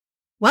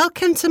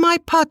Welcome to my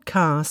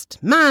podcast,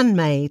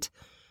 Man-Made.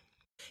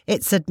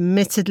 It's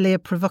admittedly a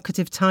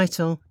provocative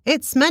title.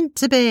 It's meant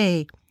to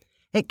be.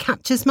 It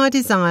captures my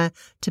desire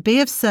to be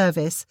of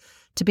service,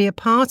 to be a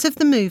part of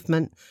the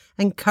movement,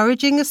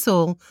 encouraging us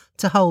all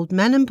to hold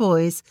men and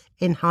boys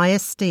in high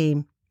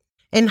esteem.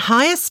 In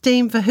high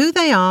esteem for who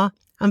they are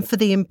and for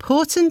the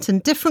important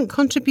and different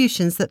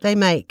contributions that they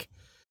make.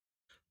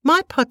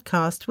 My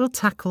podcast will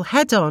tackle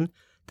head-on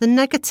the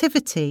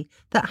negativity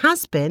that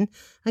has been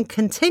and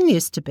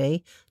continues to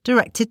be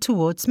directed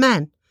towards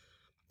men.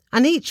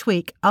 And each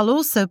week I'll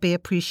also be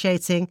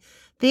appreciating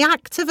the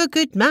act of a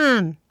good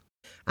man.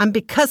 And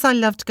because I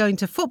loved going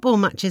to football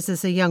matches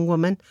as a young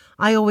woman,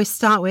 I always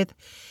start with,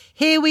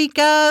 here we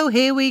go,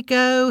 here we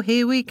go,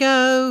 here we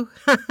go.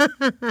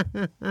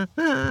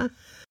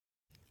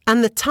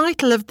 And the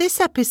title of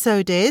this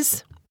episode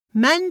is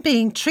Men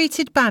Being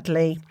Treated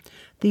Badly,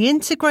 the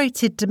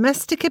Integrated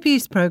Domestic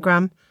Abuse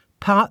Programme,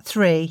 Part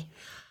 3.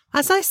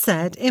 As I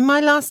said in my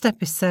last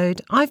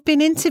episode, I've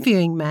been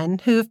interviewing men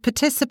who have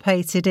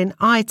participated in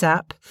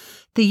IDAP,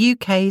 the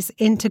UK's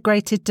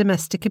Integrated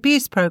Domestic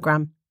Abuse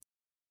Programme.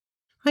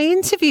 I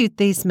interviewed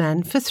these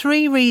men for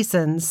 3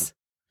 reasons.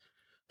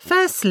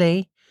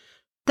 Firstly,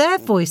 their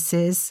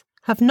voices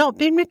have not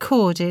been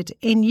recorded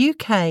in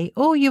UK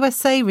or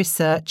USA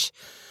research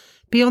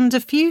beyond a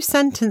few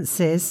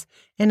sentences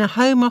in a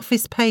Home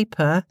Office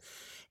paper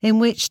in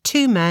which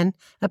 2 men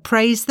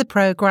appraised the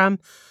programme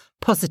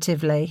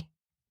positively.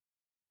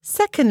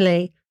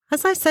 Secondly,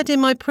 as I said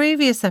in my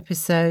previous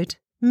episode,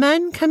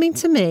 men coming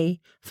to me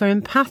for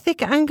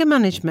empathic anger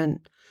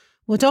management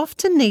would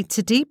often need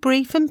to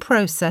debrief and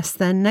process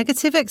their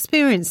negative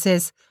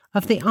experiences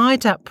of the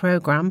IDAP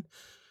programme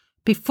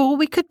before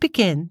we could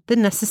begin the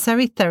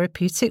necessary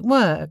therapeutic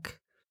work.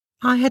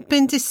 I had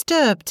been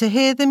disturbed to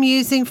hear them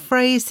using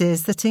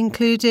phrases that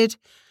included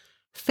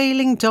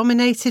feeling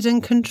dominated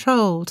and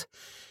controlled.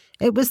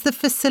 It was the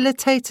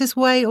facilitator's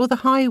way or the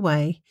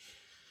highway.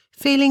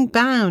 Feeling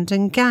bound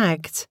and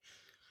gagged,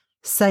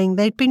 saying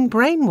they'd been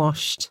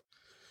brainwashed,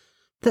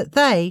 that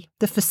they,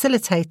 the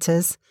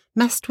facilitators,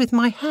 messed with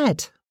my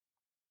head.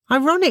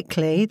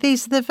 Ironically,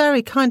 these are the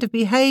very kind of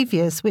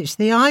behaviours which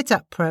the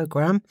IDAP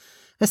programme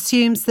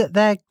assumes that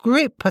their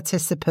group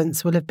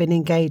participants will have been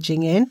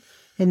engaging in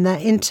their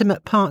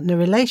intimate partner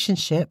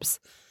relationships,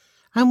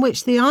 and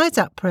which the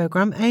IDAP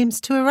programme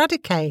aims to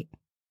eradicate.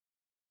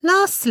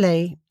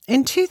 Lastly,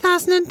 in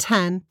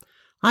 2010,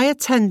 I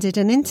attended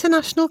an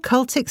International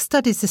Cultic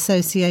Studies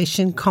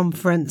Association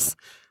conference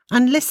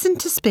and listened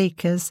to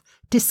speakers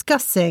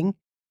discussing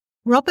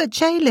Robert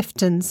J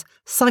Lifton's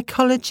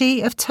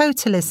Psychology of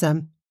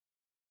Totalism.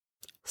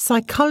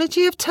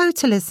 Psychology of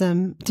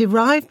Totalism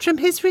derived from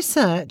his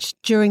research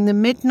during the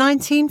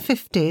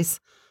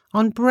mid-1950s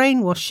on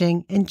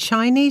brainwashing in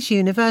Chinese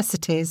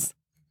universities.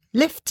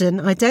 Lifton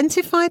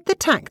identified the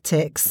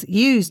tactics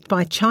used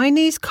by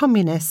Chinese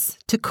communists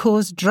to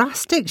cause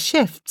drastic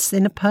shifts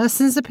in a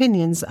person's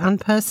opinions and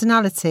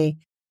personality,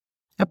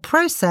 a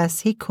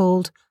process he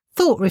called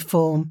thought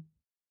reform.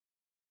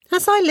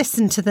 As I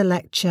listened to the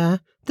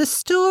lecture, the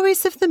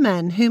stories of the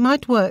men whom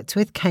I'd worked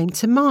with came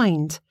to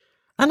mind,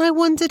 and I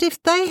wondered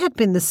if they had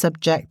been the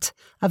subject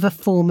of a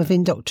form of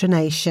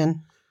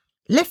indoctrination.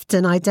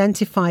 Lifton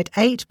identified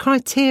 8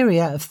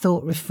 criteria of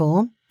thought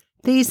reform.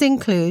 These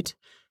include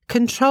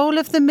control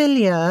of the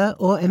milieu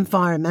or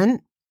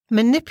environment,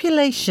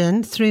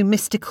 manipulation through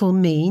mystical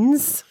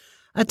means,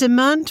 a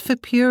demand for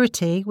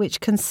purity which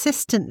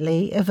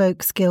consistently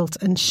evokes guilt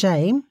and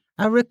shame,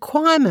 a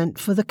requirement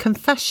for the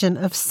confession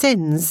of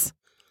sins.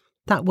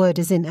 That word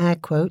is in air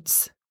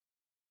quotes.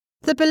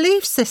 The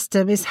belief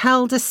system is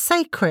held as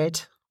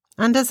sacred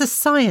and as a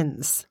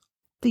science.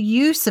 The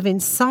use of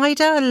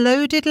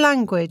insider-loaded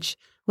language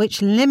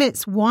which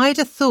limits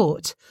wider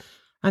thought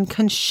and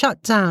can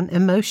shut down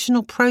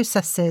emotional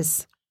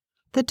processes.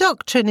 The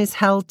doctrine is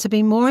held to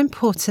be more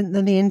important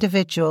than the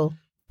individual.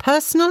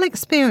 Personal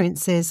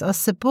experiences are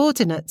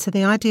subordinate to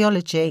the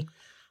ideology.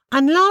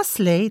 And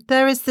lastly,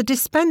 there is the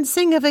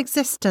dispensing of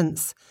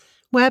existence,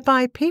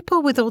 whereby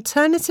people with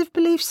alternative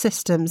belief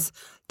systems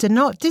do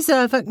not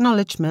deserve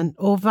acknowledgement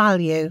or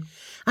value,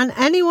 and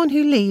anyone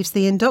who leaves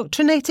the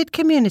indoctrinated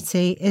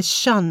community is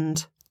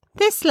shunned.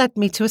 This led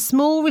me to a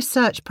small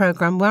research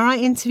programme where I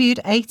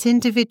interviewed 8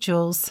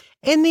 individuals.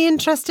 In the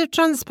interest of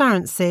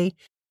transparency,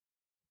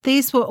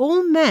 these were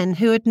all men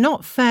who had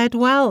not fared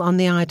well on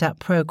the IDAP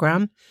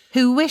programme,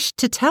 who wished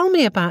to tell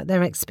me about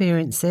their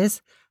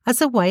experiences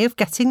as a way of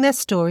getting their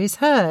stories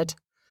heard.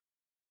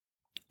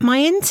 My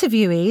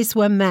interviewees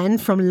were men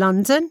from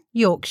London,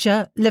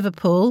 Yorkshire,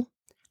 Liverpool,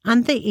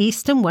 and the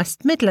East and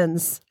West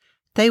Midlands.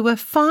 They were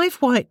 5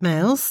 white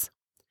males,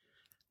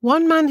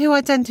 1 man who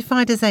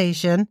identified as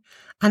Asian,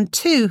 and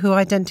 2 who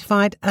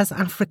identified as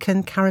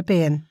African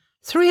Caribbean.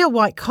 3 are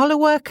white-collar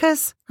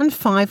workers and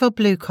 5 are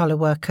blue-collar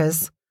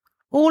workers,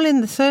 all in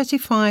the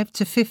 35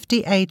 to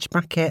 50 age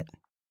bracket.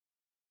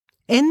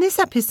 In this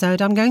episode,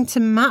 I'm going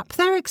to map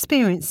their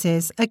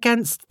experiences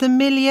against the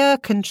Milieu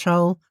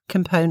Control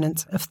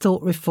component of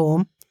thought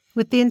reform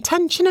with the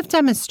intention of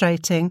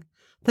demonstrating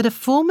that a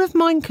form of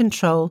mind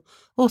control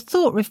or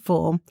thought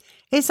reform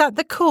is at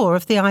the core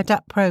of the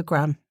IDAP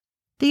programme.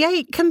 The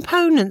 8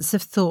 components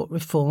of thought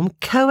reform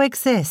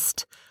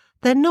coexist.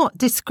 They're not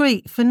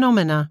discrete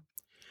phenomena.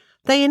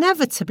 They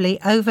inevitably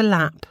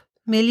overlap.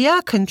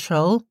 Milieu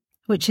control,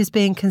 which is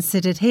being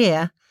considered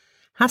here,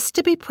 has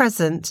to be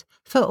present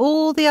for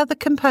all the other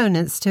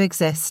components to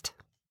exist.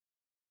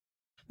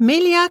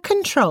 Milieu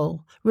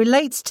control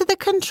relates to the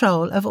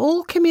control of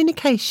all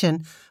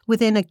communication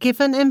within a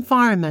given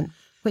environment,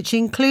 which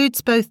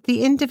includes both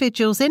the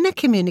individual's inner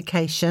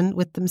communication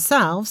with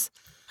themselves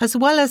as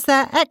well as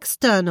their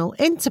external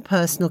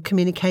interpersonal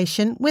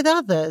communication with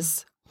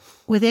others.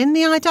 Within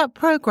the IDAP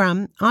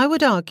programme, I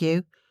would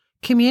argue,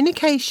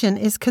 communication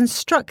is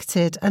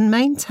constructed and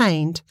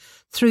maintained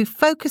through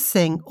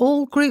focusing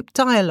all group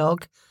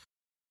dialogue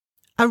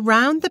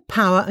around the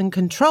power and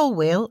control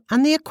wheel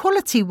and the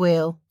equality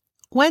wheel.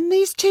 When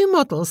these 2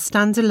 models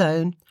stand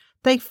alone,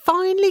 they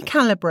finely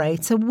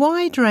calibrate a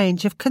wide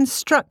range of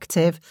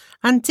constructive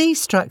and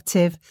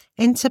destructive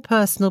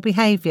interpersonal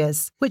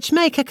behaviours, which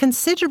make a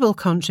considerable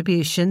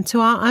contribution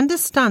to our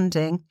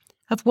understanding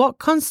of what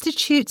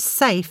constitutes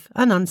safe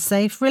and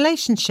unsafe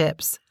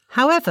relationships.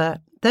 However,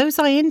 those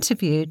I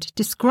interviewed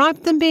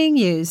described them being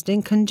used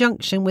in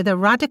conjunction with a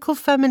radical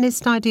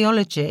feminist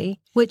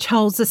ideology, which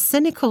holds a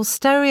cynical,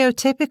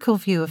 stereotypical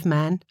view of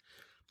men,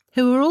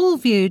 who are all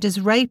viewed as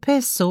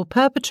rapists or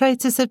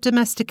perpetrators of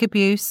domestic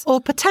abuse or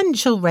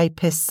potential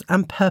rapists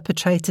and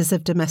perpetrators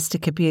of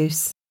domestic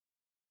abuse.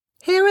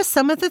 Here are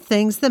some of the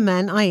things the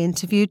men I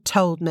interviewed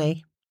told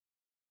me.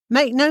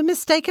 Make no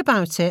mistake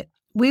about it,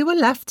 we were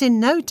left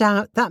in no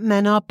doubt that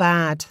men are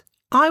bad.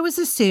 I was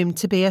assumed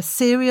to be a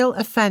serial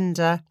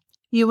offender.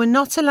 You were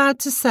not allowed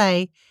to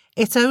say,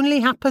 "It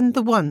only happened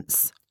the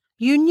once."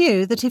 You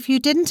knew that if you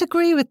didn't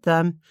agree with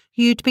them,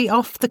 you'd be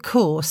off the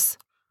course.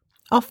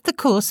 Off the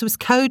course was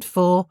code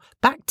for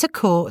back to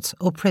court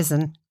or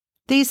prison.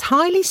 These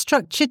highly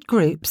structured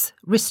groups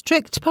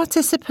restrict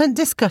participant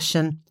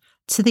discussion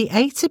to the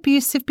 8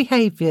 abusive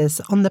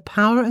behaviours on the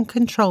power and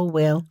control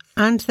wheel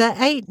and their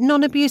 8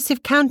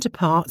 non-abusive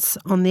counterparts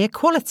on the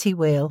equality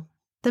wheel.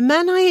 The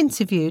men I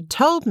interviewed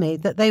told me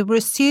that they were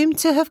assumed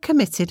to have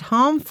committed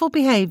harmful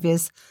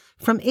behaviours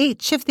from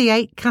each of the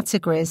 8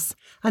 categories,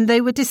 and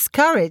they were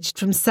discouraged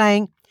from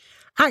saying,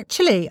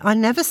 "Actually, I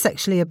never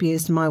sexually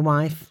abused my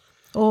wife,"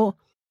 or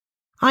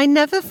 "I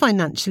never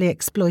financially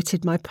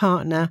exploited my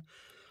partner,"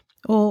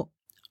 or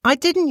 "I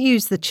didn't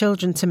use the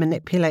children to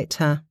manipulate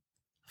her."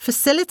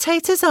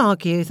 Facilitators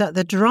argue that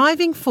the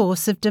driving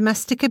force of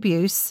domestic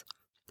abuse,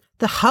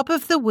 the hub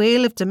of the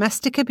wheel of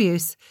domestic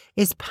abuse,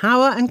 is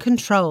power and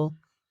control,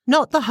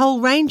 not the whole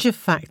range of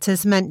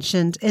factors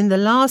mentioned in the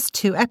last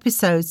 2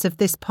 episodes of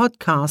this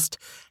podcast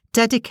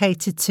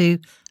dedicated to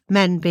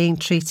men being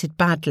treated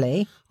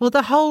badly, or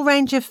the whole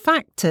range of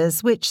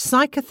factors which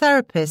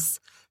psychotherapists,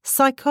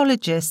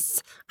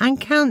 psychologists and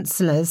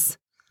counsellors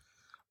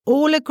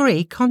all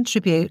agree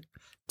contribute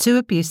to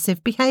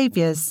abusive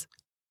behaviours.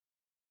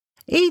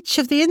 Each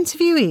of the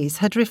interviewees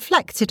had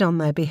reflected on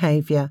their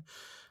behaviour,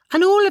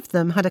 and all of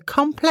them had a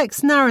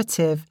complex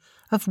narrative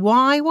of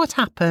why what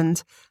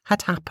happened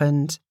had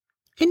happened.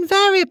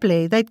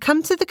 Invariably, they'd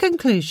come to the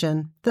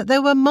conclusion that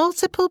there were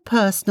multiple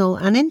personal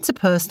and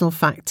interpersonal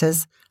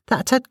factors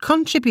that had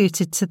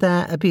contributed to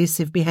their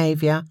abusive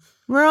behaviour,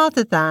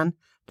 rather than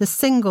the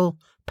single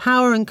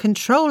power and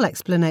control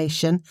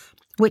explanation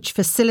which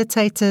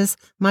facilitators,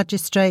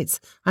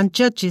 magistrates and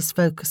judges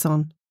focus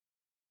on.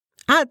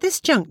 At this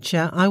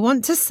juncture, I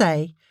want to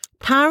say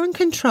power and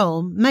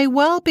control may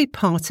well be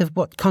part of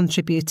what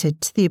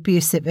contributed to the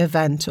abusive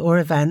event or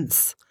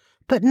events,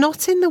 but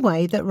not in the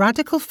way that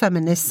radical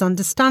feminists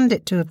understand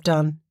it to have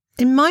done.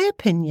 In my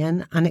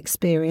opinion and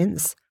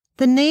experience,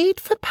 the need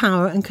for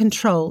power and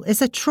control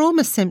is a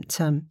trauma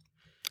symptom.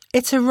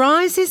 It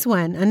arises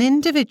when an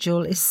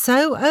individual is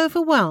so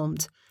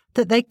overwhelmed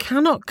that they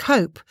cannot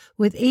cope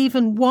with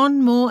even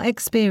one more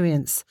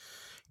experience,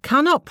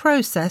 cannot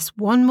process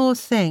one more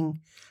thing,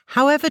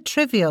 however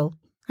trivial,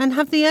 and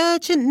have the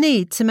urgent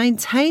need to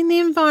maintain the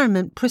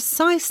environment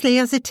precisely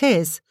as it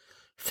is,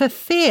 for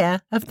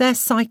fear of their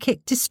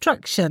psychic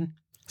destruction.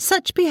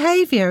 Such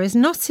behaviour is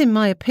not, in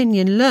my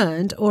opinion,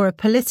 learned or a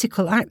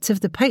political act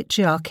of the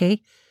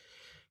patriarchy.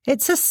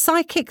 It's a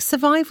psychic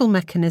survival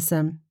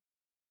mechanism.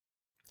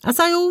 As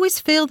I always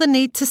feel the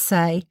need to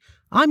say,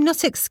 I'm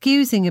not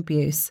excusing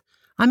abuse,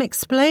 I'm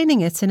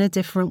explaining it in a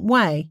different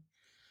way.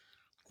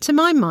 To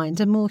my mind,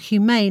 a more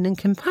humane and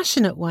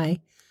compassionate way,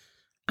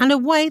 and a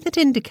way that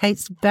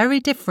indicates very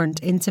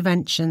different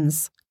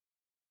interventions.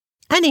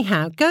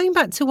 Anyhow, going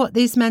back to what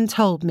these men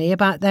told me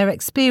about their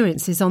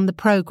experiences on the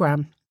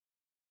programme.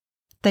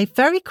 They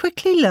very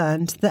quickly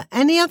learned that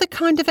any other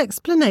kind of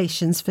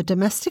explanations for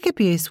domestic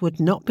abuse would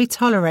not be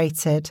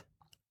tolerated.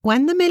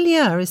 When the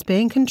milieu is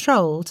being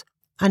controlled,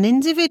 an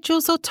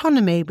individual's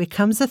autonomy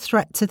becomes a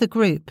threat to the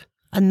group,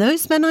 and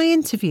those men I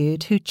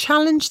interviewed who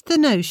challenged the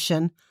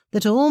notion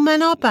that all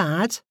men are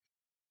bad,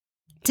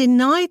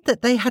 denied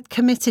that they had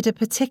committed a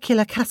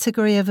particular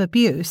category of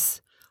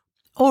abuse,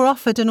 or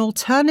offered an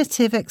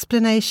alternative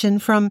explanation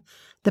from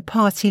the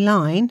party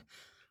line,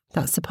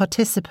 that's the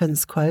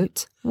participants'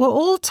 quote, were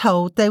all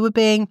told they were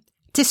being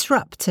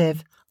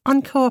disruptive,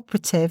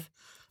 uncooperative,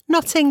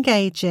 not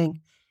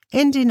engaging,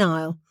 in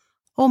denial,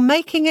 or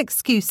making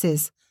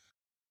excuses,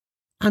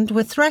 and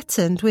were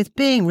threatened with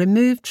being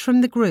removed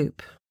from the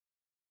group.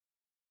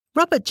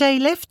 Robert J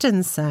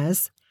Lifton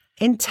says,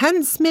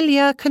 intense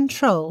milieu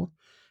control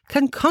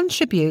can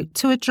contribute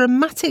to a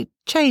dramatic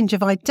change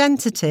of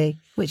identity,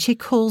 which he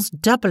calls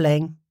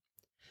doubling.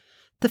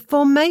 The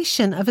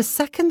formation of a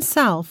second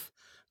self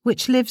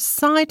which lives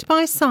side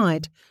by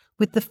side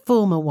with the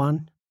former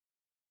one.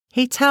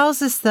 He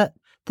tells us that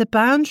the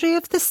boundary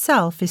of the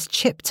self is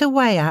chipped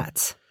away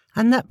at,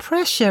 and that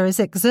pressure is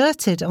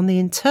exerted on the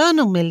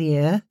internal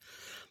milieu,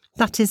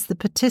 that is the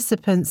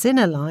participant's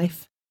inner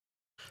life,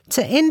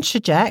 to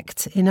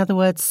introject, in other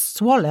words,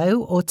 swallow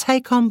or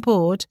take on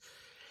board,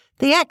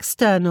 the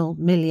external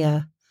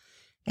milieu,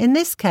 in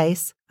this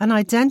case, an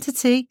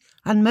identity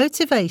and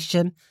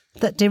motivation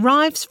that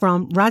derives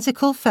from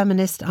radical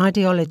feminist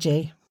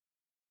ideology.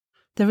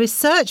 The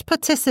research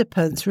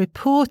participants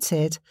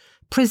reported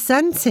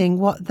presenting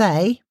what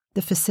they,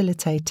 the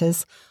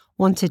facilitators,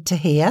 wanted to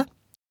hear,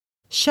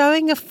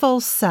 showing a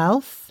false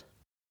self,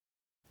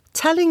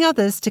 telling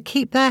others to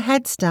keep their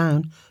heads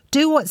down,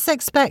 do what's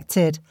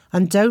expected,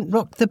 and don't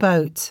rock the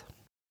boat.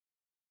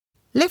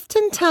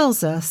 Lifton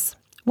tells us,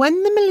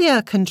 when the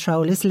milieu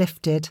control is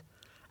lifted,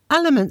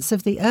 elements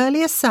of the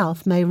earlier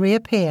self may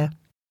reappear.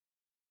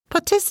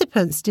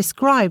 Participants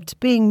described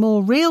being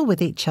more real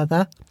with each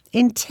other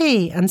in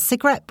tea and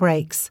cigarette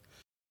breaks,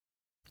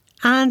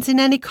 and in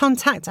any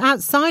contact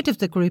outside of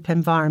the group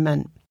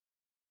environment.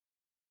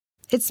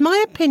 It's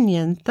my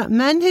opinion that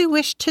men who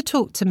wished to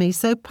talk to me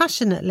so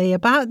passionately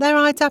about their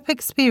IDAP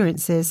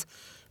experiences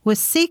were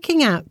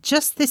seeking out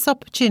just this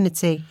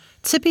opportunity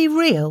to be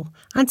real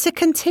and to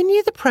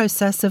continue the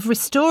process of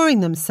restoring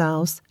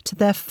themselves to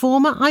their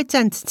former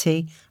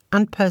identity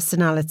and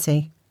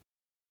personality.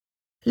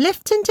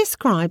 Lifton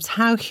describes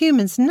how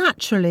humans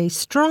naturally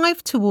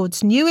strive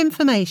towards new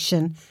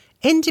information,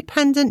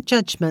 independent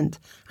judgment,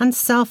 and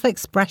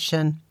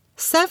self-expression.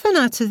 7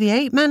 out of the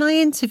 8 men I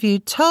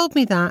interviewed told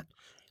me that,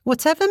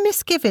 whatever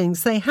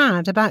misgivings they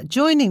had about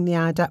joining the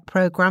IDAP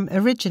programme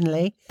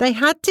originally, they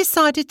had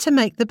decided to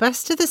make the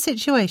best of the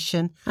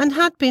situation and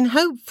had been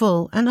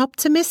hopeful and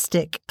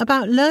optimistic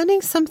about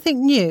learning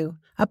something new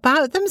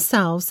about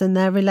themselves and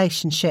their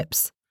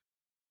relationships.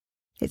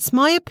 It's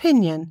my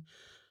opinion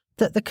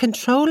that the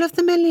control of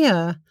the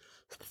milieu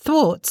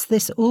thwarts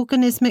this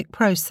organismic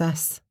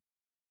process.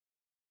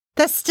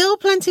 There's still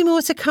plenty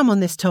more to come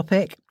on this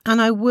topic,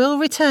 and I will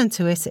return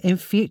to it in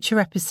future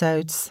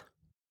episodes.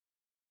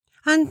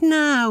 And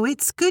now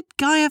it's Good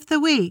Guy of the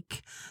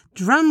Week.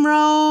 Drum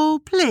roll,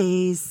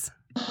 please.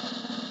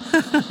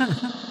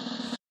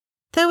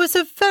 There was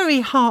a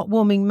very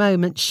heartwarming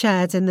moment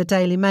shared in the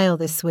Daily Mail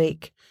this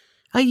week.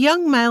 A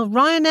young male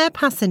Ryanair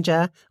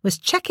passenger was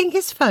checking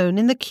his phone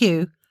in the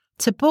queue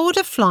to board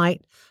a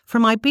flight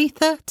from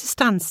Ibiza to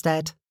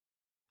Stansted.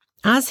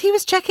 As he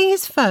was checking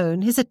his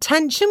phone, his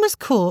attention was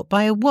caught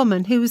by a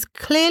woman who was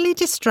clearly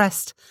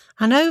distressed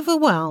and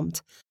overwhelmed,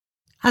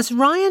 as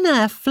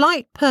Ryanair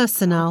flight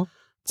personnel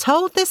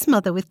told this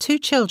mother with 2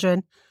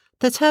 children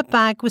that her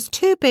bag was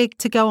too big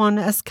to go on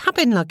as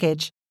cabin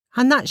luggage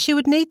and that she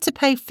would need to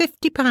pay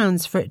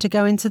 £50 for it to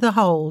go into the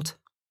hold.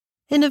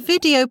 In a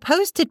video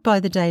posted by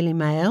the Daily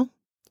Mail,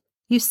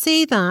 you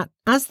see that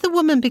as the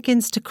woman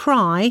begins to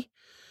cry,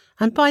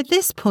 and by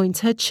this point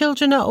her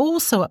children are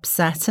also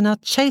upset and are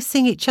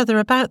chasing each other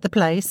about the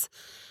place,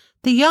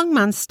 the young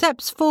man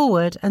steps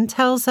forward and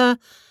tells her,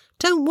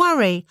 "Don't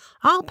worry,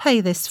 I'll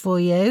pay this for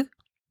you."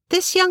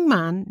 This young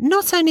man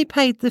not only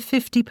paid the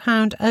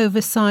 £50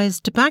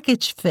 oversized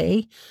baggage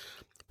fee,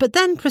 but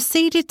then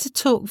proceeded to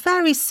talk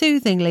very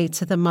soothingly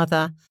to the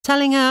mother,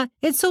 telling her,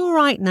 "It's all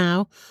right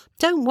now,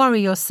 don't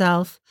worry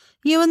yourself,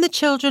 you and the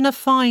children are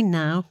fine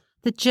now."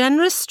 The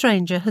generous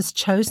stranger has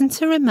chosen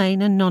to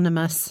remain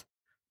anonymous.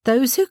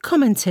 Those who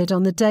commented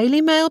on the Daily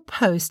Mail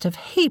post have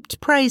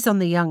heaped praise on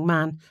the young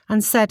man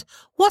and said,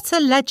 "What a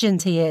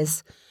legend he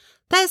is.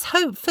 There's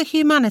hope for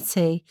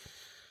humanity.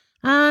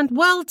 And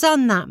well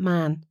done, that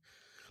man."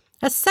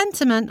 A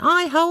sentiment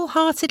I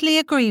wholeheartedly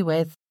agree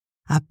with.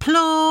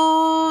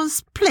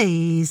 Applause,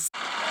 please.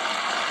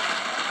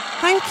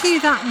 Thank you,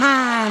 that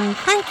man.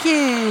 Thank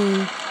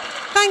you.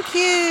 Thank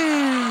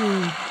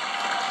you.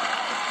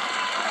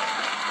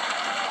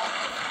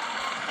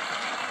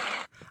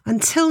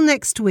 Until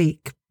next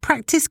week,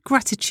 practice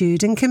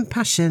gratitude and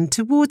compassion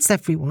towards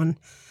everyone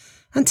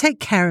and take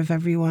care of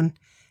everyone,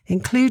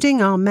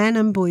 including our men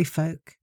and boy folk.